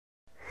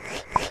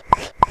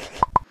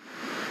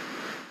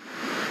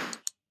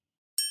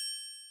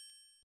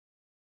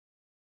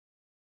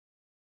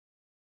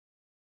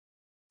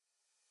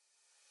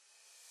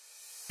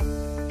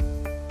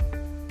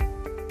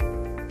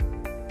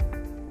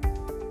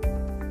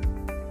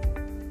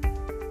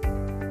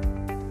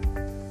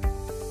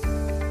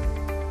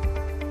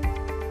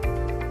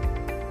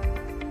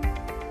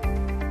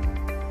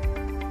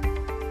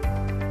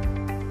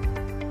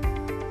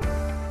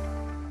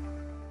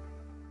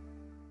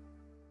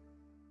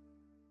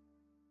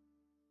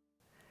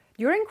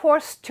During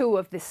course 2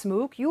 of this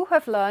MOOC, you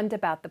have learned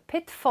about the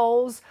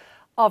pitfalls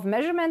of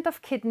measurement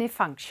of kidney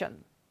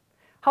function.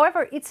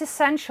 However, it's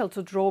essential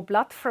to draw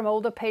blood from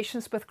older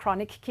patients with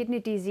chronic kidney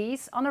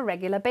disease on a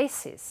regular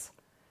basis.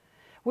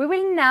 We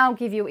will now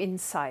give you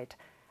insight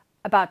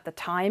about the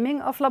timing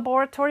of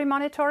laboratory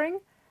monitoring,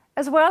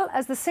 as well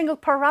as the single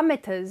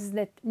parameters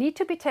that need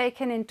to be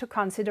taken into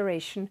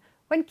consideration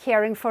when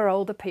caring for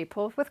older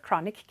people with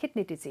chronic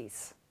kidney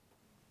disease.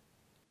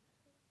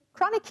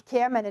 Chronic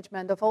care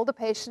management of older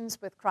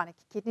patients with chronic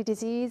kidney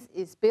disease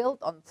is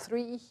built on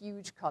 3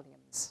 huge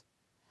columns.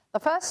 The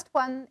first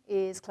one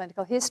is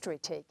clinical history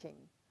taking,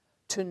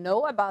 to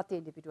know about the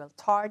individual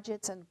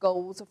targets and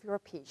goals of your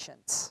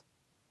patients.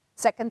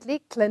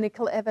 Secondly,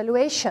 clinical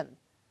evaluation,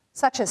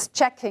 such as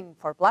checking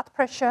for blood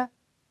pressure,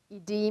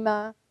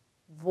 edema,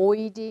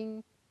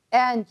 voiding,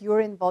 and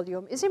urine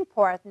volume is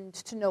important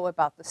to know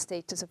about the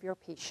status of your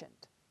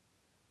patient.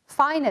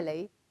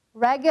 Finally,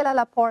 regular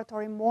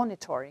laboratory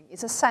monitoring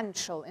is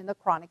essential in the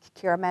chronic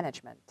care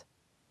management.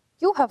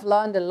 You have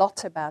learned a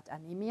lot about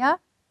anemia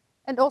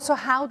and also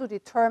how to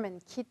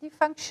determine kidney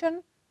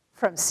function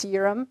from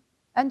serum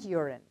and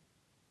urine.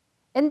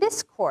 In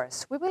this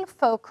course, we will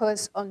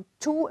focus on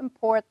 2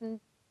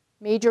 important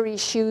major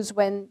issues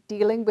when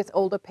dealing with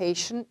older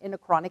patients in a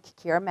chronic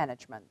care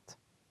management.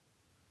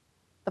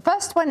 The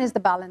first one is the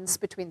balance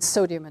between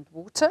sodium and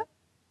water,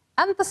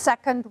 and the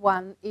second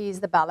one is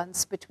the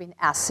balance between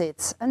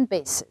acids and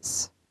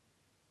bases.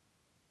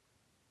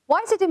 Why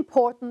is it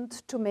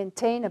important to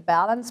maintain a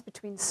balance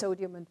between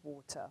sodium and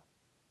water?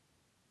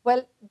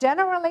 Well,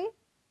 generally,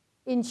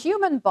 in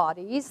human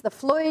bodies, the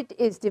fluid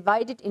is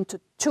divided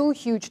into 2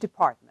 huge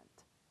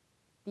departments,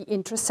 the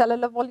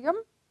intracellular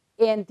volume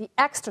and the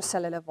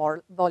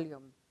extracellular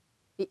volume.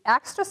 The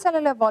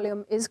extracellular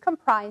volume is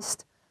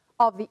comprised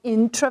of the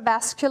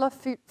intravascular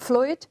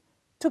fluid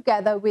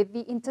together with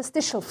the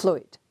interstitial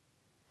fluid.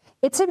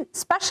 It's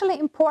especially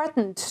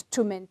important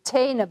to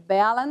maintain a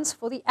balance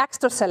for the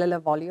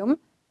extracellular volume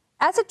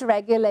as it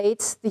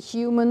regulates the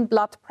human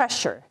blood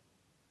pressure.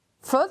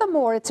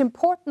 Furthermore, it's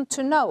important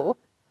to know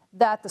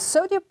that the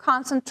sodium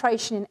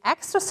concentration in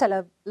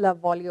extracellular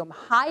volume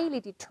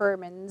highly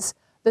determines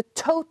the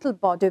total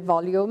body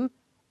volume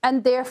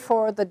and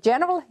therefore the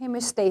general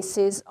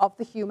hemostasis of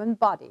the human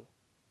body.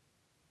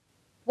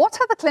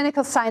 What are the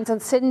clinical signs and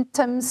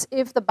symptoms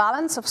if the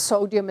balance of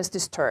sodium is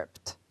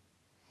disturbed?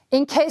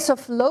 In case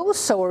of low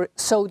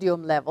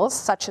sodium levels,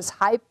 such as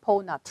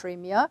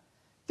hyponatremia,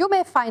 you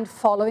may find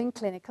following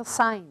clinical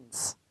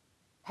signs: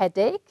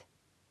 headache,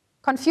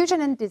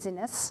 confusion and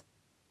dizziness,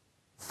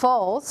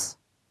 falls,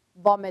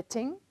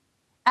 vomiting,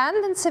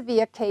 and in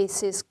severe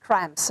cases,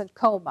 cramps and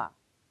coma.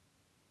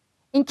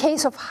 In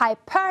case of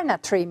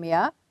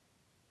hypernatremia,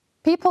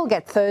 people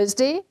get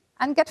thirsty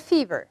and get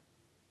fever.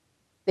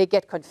 They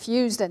get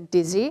confused and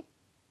dizzy,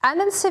 and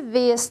in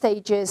severe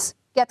stages,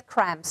 get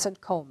cramps and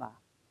coma.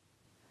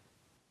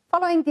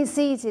 Following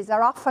diseases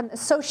are often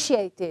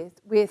associated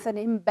with an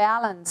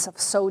imbalance of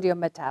sodium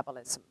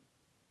metabolism: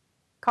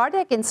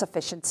 cardiac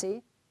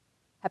insufficiency,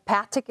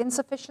 hepatic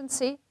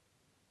insufficiency,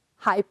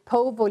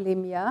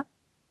 hypovolemia,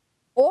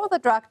 or the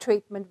drug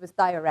treatment with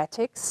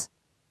diuretics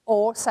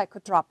or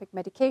psychotropic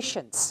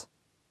medications.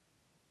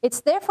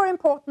 It's therefore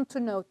important to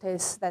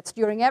notice that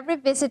during every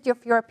visit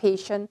of your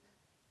patient,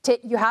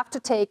 you have to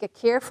take a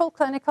careful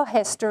clinical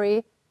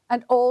history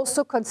and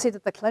also consider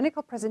the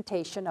clinical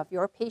presentation of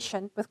your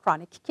patient with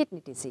chronic kidney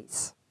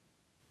disease.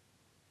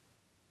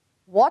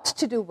 What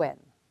to do when?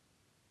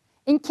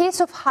 In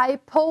case of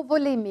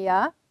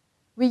hypovolemia,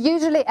 we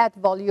usually add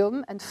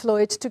volume and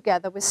fluid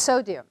together with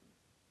sodium.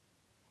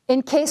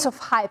 In case of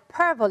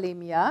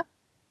hypervolemia,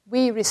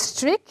 we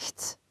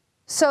restrict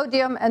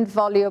sodium and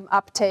volume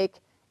uptake,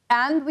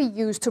 and we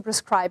use to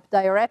prescribe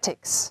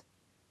diuretics.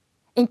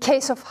 In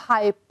case of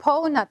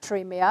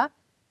hyponatremia,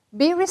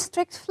 we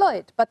restrict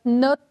fluid, but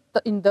not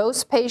in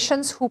those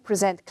patients who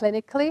present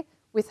clinically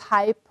with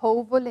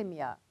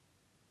hypovolemia.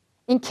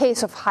 In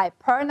case of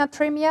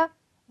hypernatremia,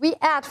 we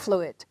add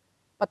fluid,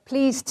 but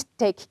please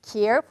take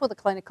care for the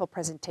clinical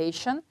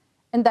presentation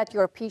and that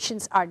your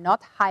patients are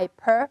not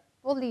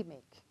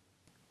hypervolemic.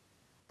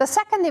 The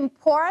second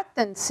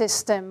important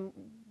system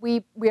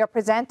we are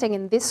presenting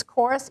in this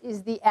course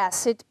is the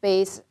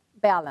acid-base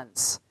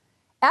balance.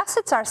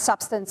 Acids are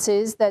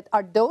substances that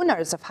are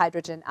donors of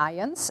hydrogen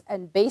ions,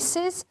 and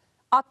bases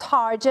are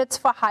targets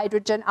for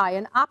hydrogen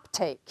ion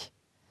uptake.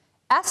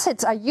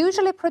 Acids are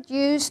usually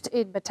produced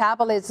in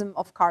metabolism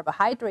of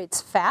carbohydrates,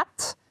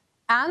 fat,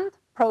 and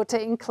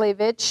protein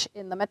cleavage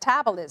in the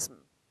metabolism.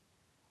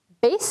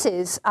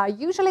 Bases are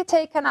usually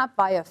taken up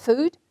via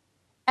food,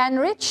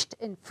 enriched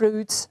in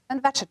fruits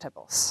and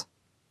vegetables.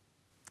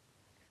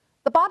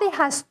 The body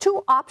has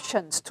 2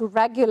 options to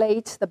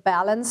regulate the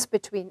balance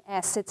between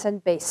acids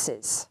and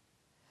bases.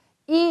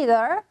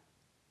 Either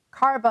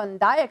carbon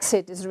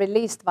dioxide is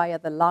released via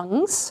the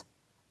lungs,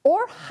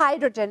 or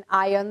hydrogen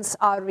ions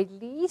are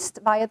released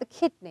via the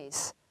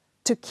kidneys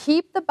to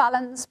keep the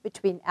balance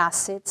between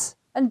acids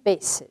and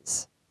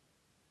bases.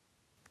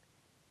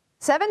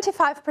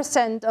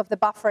 75% of the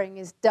buffering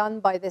is done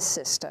by this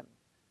system.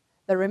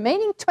 The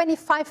remaining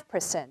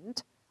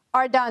 25%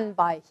 are done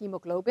by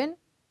hemoglobin,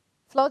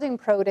 floating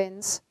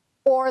proteins,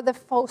 or the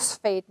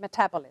phosphate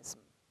metabolism.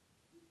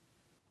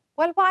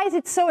 Well, why is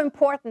it so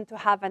important to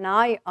have an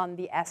eye on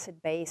the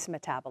acid-base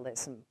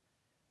metabolism?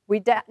 We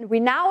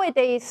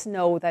nowadays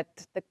know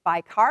that the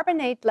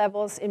bicarbonate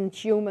levels in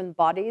human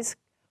bodies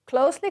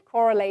closely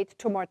correlate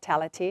to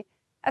mortality,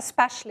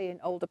 especially in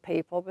older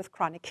people with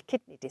chronic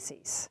kidney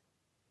disease.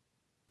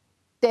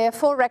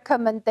 Therefore,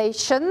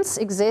 recommendations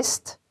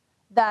exist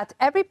that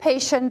every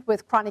patient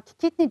with chronic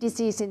kidney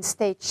disease in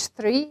stage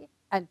 3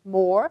 and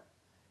more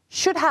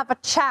should have a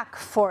check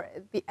for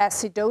the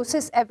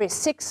acidosis every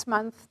 6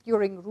 months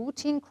during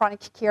routine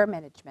chronic care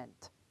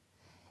management.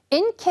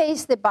 In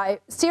case the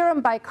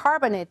serum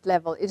bicarbonate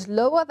level is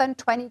lower than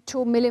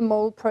 22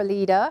 millimole per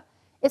liter,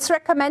 it's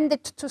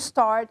recommended to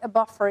start a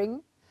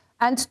buffering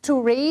and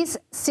to raise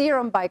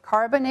serum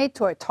bicarbonate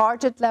to a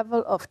target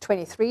level of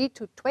 23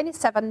 to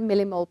 27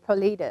 millimole per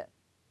liter.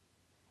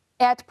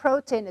 Add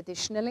protein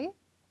additionally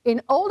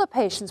in older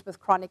patients with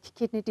chronic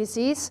kidney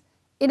disease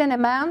in an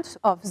amount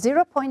of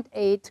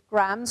 0.8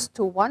 grams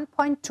to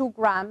 1.2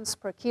 grams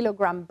per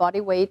kilogram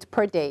body weight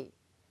per day.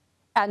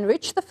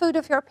 Enrich the food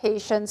of your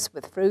patients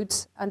with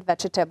fruits and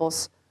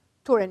vegetables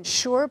to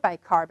ensure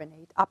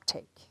bicarbonate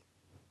uptake.